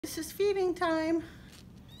This is feeding time.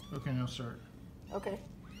 Okay, now start. Okay.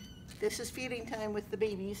 This is feeding time with the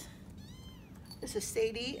babies. This is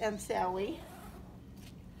Sadie and Sally.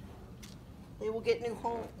 They will get new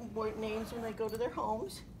home names when they go to their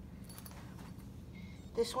homes.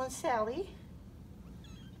 This one's Sally.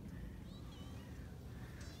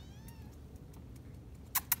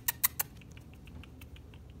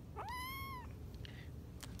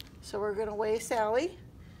 So we're going to weigh Sally.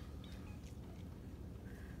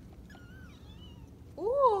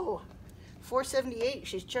 Ooh, 478.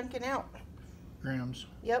 She's chunking out. Grams.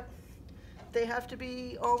 Yep. They have to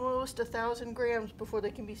be almost 1,000 grams before they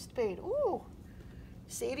can be spayed. Ooh,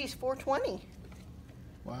 Sadie's 420.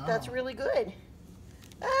 Wow. That's really good.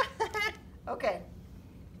 Okay.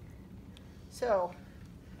 So,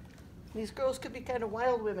 these girls could be kind of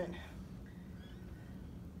wild women.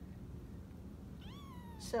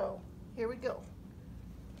 So, here we go.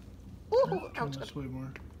 Ooh, Turn this way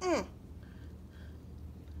more.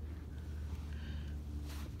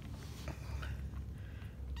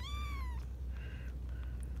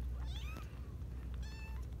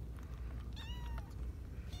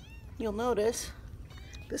 You'll notice,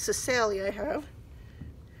 this is Sally I have.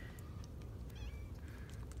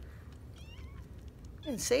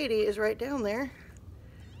 And Sadie is right down there.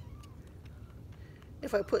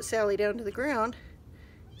 If I put Sally down to the ground,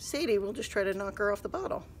 Sadie will just try to knock her off the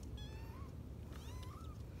bottle.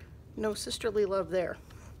 No sisterly love there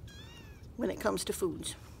when it comes to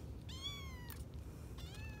foods.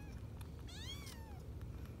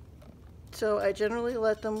 So I generally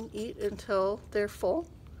let them eat until they're full.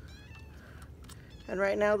 And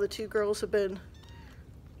right now the two girls have been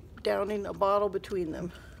downing a bottle between them.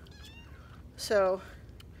 So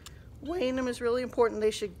weighing them is really important. They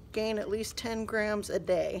should gain at least 10 grams a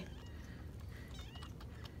day.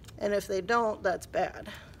 And if they don't, that's bad.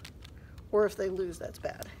 Or if they lose, that's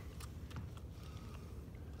bad.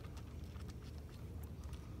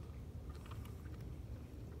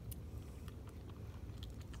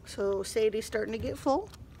 So Sadie's starting to get full.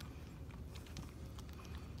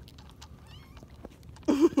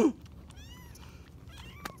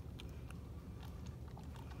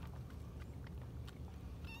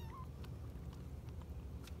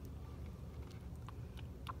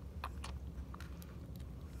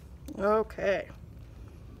 Okay.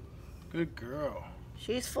 Good girl.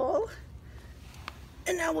 She's full.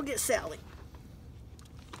 And now we'll get Sally.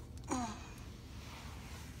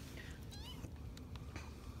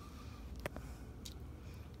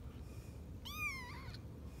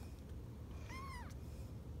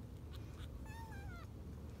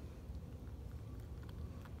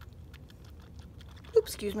 Oops,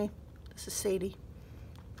 excuse me. This is Sadie.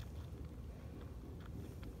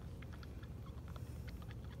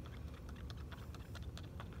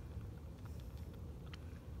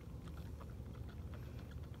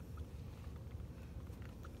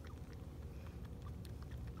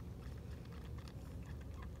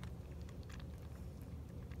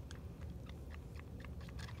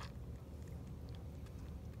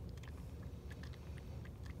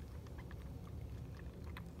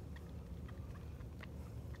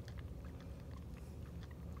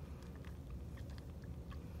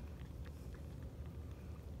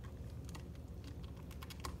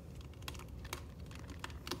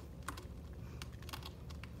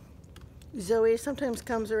 Zoe sometimes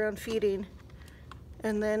comes around feeding,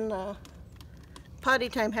 and then potty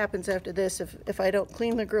time happens after this. If I don't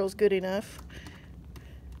clean the girls good enough,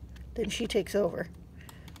 then she takes over.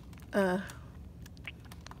 Okay,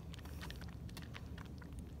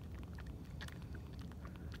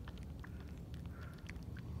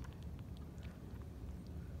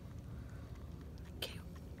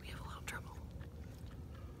 we have a little trouble.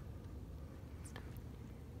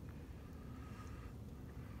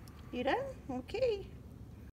 You done? Okay.